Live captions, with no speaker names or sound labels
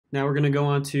Now we're going to go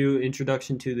on to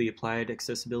Introduction to the Applied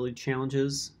Accessibility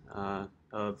Challenges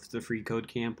of the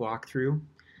FreeCodeCamp walkthrough.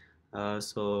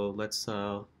 So let's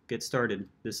get started.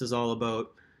 This is all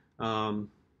about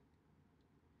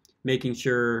making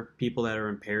sure people that are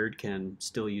impaired can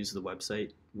still use the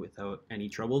website without any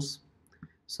troubles.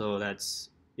 So that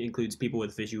includes people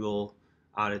with visual,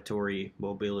 auditory,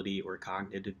 mobility, or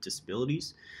cognitive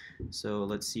disabilities. So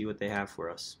let's see what they have for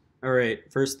us. All right,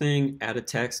 first thing, add a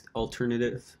text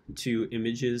alternative to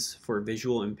images for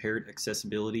visual impaired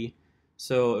accessibility.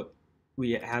 So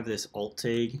we have this alt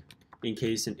tag in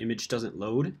case an image doesn't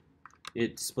load.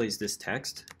 It displays this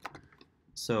text.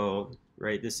 So,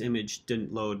 right, this image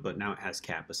didn't load, but now it has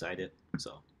cat beside it.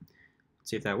 So, let's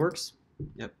see if that works.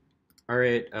 Yep. All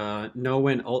right, know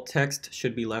when alt text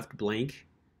should be left blank.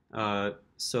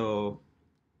 So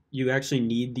you actually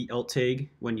need the alt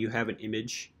tag when you have an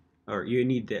image, or you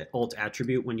need the alt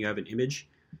attribute when you have an image,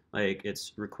 like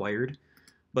it's required.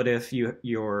 But if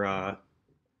your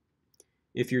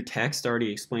text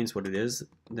already explains what it is,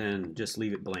 then just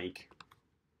leave it blank,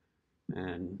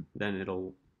 and then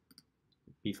it'll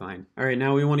be fine. All right,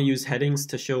 now we want to use headings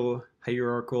to show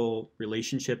hierarchical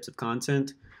relationships of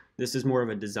content. This is more of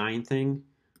a design thing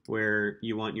where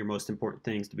you want your most important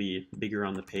things to be bigger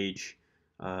on the page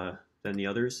than the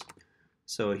others.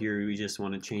 So here we just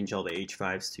want to change all the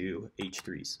H5s to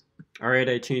H3s. All right,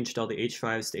 I changed all the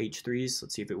H5s to H3s.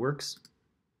 Let's see if it works.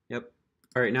 Yep.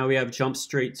 All right, now we have jump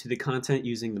straight to the content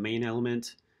using the main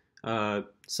element.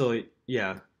 So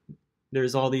yeah,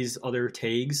 there's all these other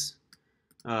tags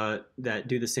that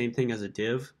do the same thing as a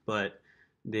div, but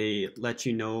they let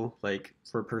you know, like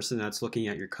for a person that's looking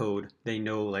at your code, they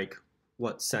know like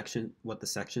what the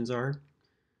sections are.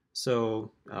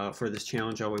 So for this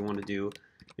challenge, all we want to do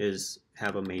is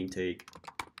have a main tag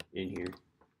in here.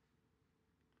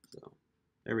 So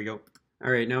there we go.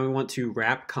 All right, now we want to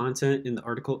wrap content in the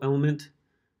article element.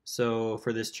 So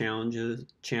for this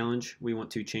challenge, we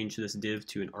want to change this div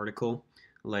to an article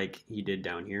like he did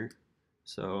down here.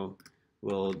 So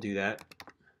we'll do that,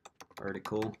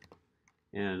 article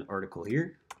and article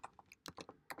here.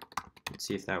 Let's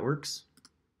see if that works.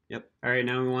 Yep. All right,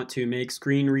 now we want to make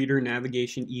screen reader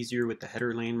navigation easier with the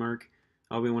header landmark.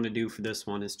 All we want to do for this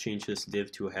one is change this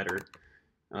div to a header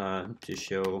to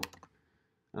show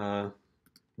the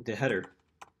header.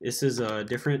 This is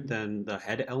different than the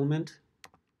head element.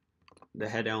 The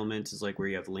head element is like where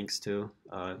you have links to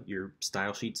your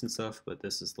style sheets and stuff, but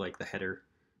this is like the header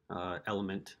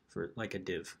element for like a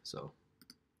div. So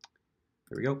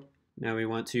there we go. Now we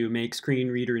want to make screen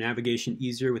reader navigation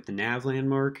easier with the nav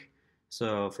landmark.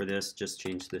 So for this, just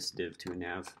change this div to a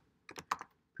nav.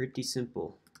 Pretty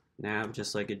simple. Nav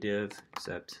just like a div,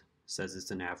 except says it's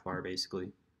a nav bar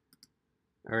basically.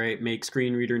 All right, make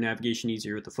screen reader navigation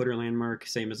easier with the footer landmark,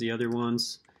 same as the other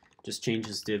ones. Just change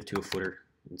this div to a footer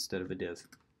instead of a div.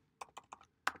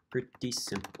 Pretty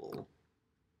simple.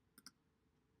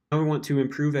 Now we want to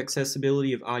improve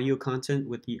accessibility of audio content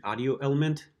with the audio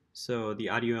element. So the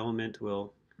audio element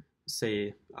will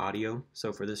say audio.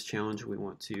 So for this challenge, we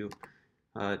want to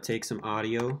take some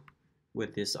audio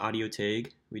with this audio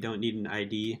tag. We don't need an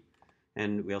ID,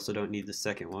 and we also don't need the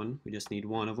second one. We just need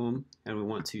one of them, and we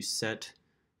want to set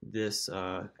this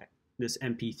this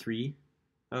MP3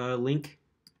 link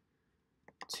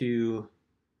to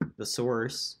the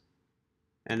source,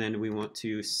 and then we want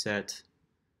to set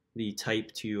the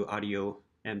type to audio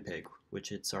MPEG,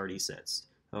 which it's already set.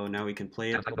 So now we can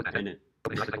play it, and it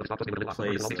plays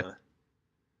the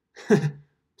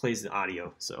plays the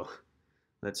audio. So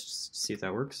let's just see if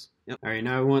that works. Yep. All right,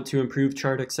 now we want to improve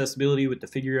chart accessibility with the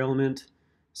figure element.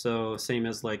 So same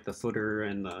as like the footer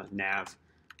and the nav,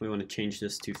 we want to change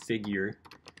this to figure.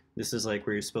 This is like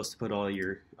where you're supposed to put all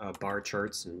your bar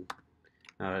charts and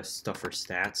stuff for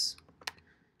stats.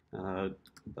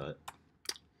 But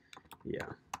yeah,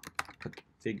 put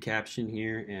fig caption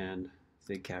here and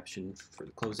fig caption for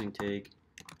the closing tag.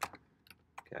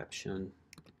 Caption.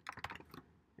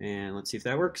 And let's see if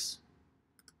that works.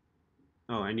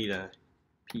 Oh, I need a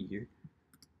P here.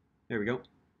 There we go.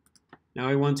 Now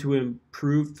I want to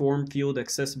improve form field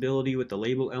accessibility with the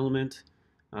label element.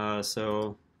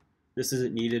 So this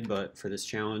isn't needed, but for this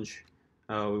challenge,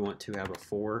 we want to have a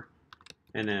 4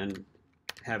 and then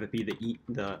have it be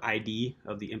the ID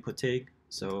of the input tag.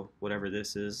 So whatever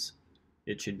this is,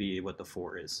 it should be what the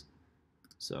 4 is.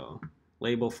 So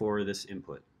label for this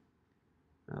input.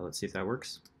 Let's see if that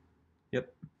works.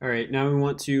 Yep. All right, now we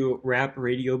want to wrap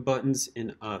radio buttons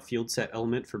in a Fieldset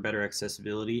element for better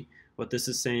accessibility. What this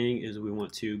is saying is we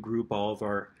want to group all of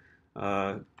our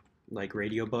like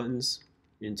radio buttons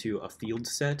into a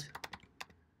Fieldset.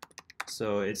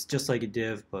 So it's just like a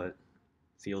div, but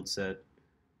Fieldset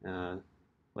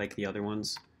like the other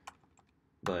ones,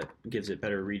 but gives it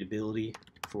better readability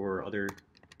for other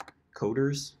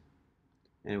coders.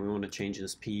 And we want to change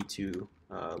this P to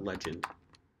legend.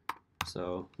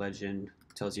 So legend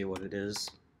tells you what it is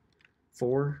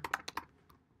for,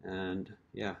 and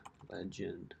yeah,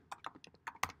 legend.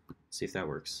 See if that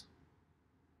works.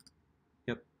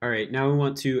 Yep. All right, now we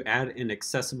want to add an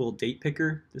accessible date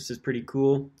picker. This is pretty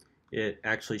cool. It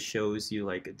actually shows you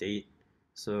like a date.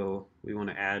 So we want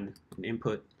to add an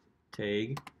input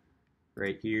tag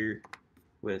right here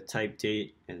with type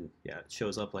date, and yeah, it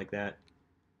shows up like that.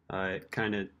 It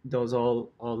kind of does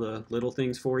all the little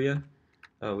things for you.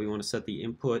 We want to set the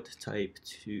input type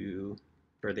to,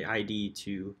 or the ID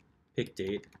to pick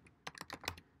date,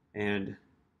 and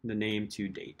the name to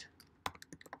date.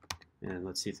 And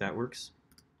let's see if that works.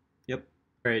 Yep.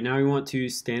 All right, now we want to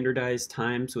standardize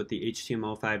times with the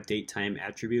HTML5 date time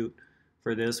attribute.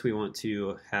 For this, we want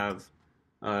to have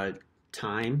a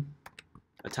time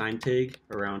tag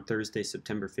around Thursday,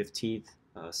 September 15th,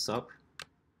 sup.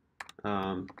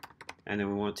 And then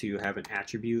we want to have an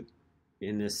attribute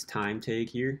in this time tag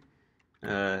here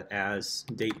as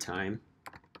date time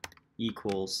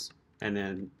equals, and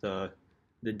then the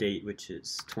date, which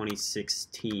is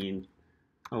 2016-09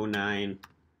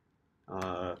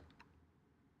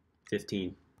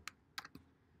 15.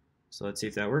 So let's see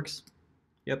if that works.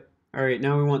 Yep. All right,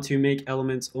 now we want to make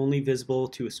elements only visible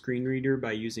to a screen reader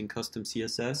by using custom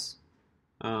CSS.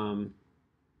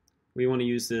 We want to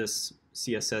use this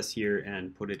CSS here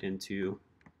and put it into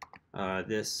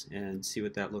this and see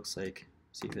what that looks like,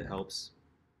 see if it helps.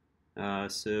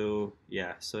 So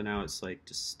yeah, so now it's like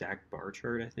just stacked bar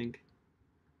chart, I think.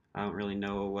 I don't really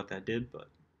know what that did, but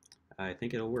I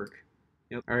think it'll work.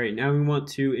 Yep. All right, now we want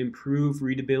to improve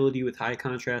readability with high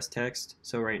contrast text.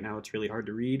 So right now it's really hard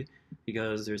to read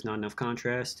because there's not enough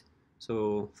contrast.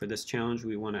 So for this challenge,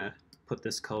 we want to put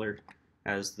this color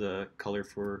as the color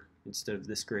for, instead of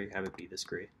this gray, have it be this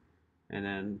gray. And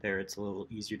then there it's a little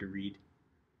easier to read.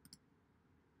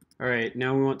 All right,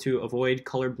 now we want to avoid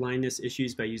color blindness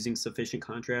issues by using sufficient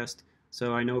contrast.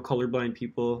 So I know colorblind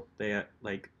people, they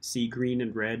like see green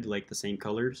and red like the same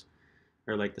colors,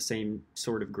 or like the same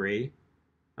sort of gray.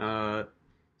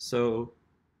 So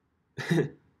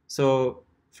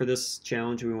for this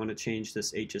challenge, we want to change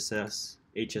this HSL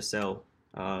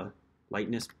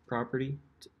lightness property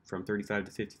from 35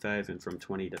 to 55 and from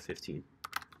 20 to 15%.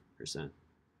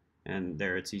 And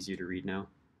there it's easier to read now.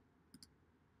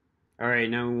 All right,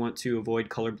 now we want to avoid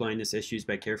color blindness issues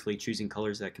by carefully choosing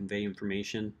colors that convey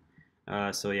information.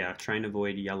 So yeah, try and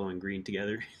avoid yellow and green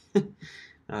together.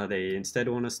 They instead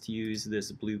want us to use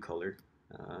this blue color,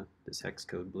 this hex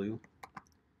code blue.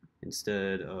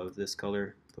 Instead of this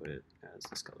color, put it as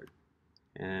this color.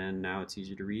 And now it's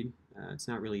easier to read. It's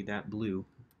not really that blue.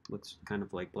 It looks kind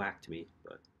of like black to me,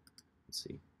 but let's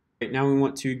see. Right, now we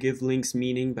want to give links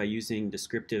meaning by using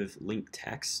descriptive link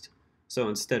text. So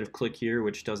instead of click here,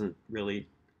 which doesn't really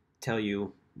tell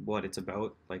you what it's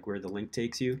about, like where the link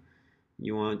takes you,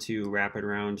 you want to wrap it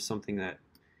around something that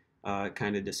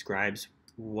kind of describes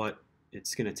what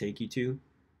it's going to take you to.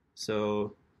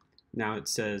 So now it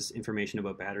says information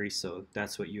about batteries, so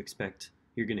that's what you expect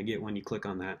you're going to get when you click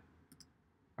on that.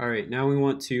 All right, now we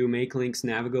want to make links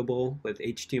navigable with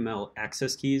HTML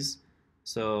access keys.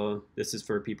 So this is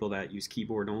for people that use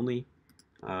keyboard only,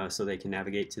 so they can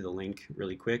navigate to the link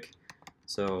really quick.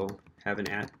 So have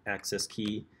an access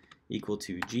key equal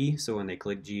to G, so when they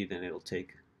click G, then it'll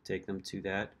take them to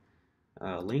that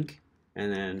link.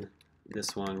 And then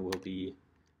this one will be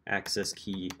access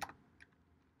key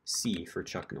C for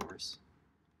Chuck Norris.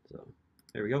 So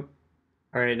there we go.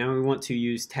 All right, now we want to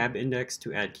use tab index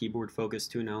to add keyboard focus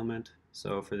to an element.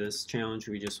 So for this challenge,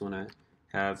 we just want to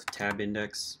have tab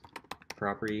index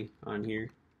property on here,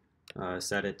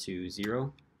 set it to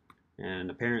 0, and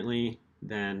apparently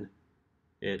then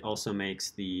it also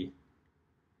makes the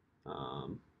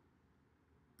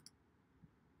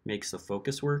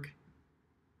focus work.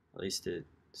 At least it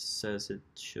says it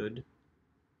should.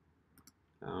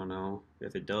 I don't know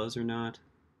if it does or not.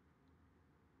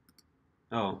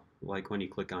 Oh, like when you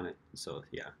click on it. So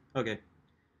yeah, okay.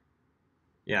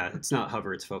 Yeah, it's not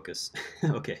hover, it's focus.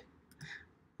 Okay,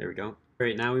 there we go. All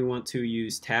right, now we want to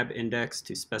use tab index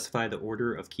to specify the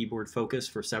order of keyboard focus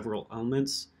for several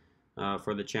elements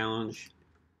for the challenge.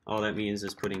 All that means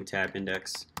is putting tab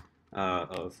index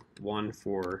of 1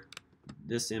 for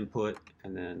this input,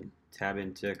 and then tab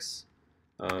index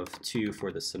of 2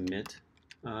 for the submit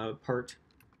part.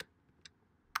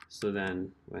 So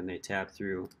then when they tab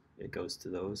through, it goes to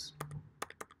those,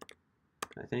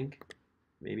 I think,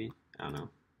 maybe, I don't know,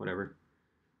 whatever.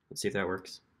 Let's see if that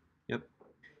works. Yep.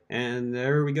 And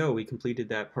there we go. We completed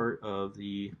that part of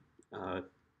the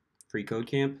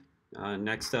FreeCodeCamp.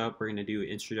 Next up, we're going to do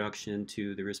Introduction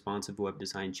to the Responsive Web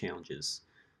Design Challenges.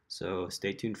 So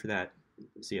stay tuned for that.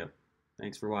 See ya.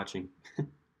 Thanks for watching.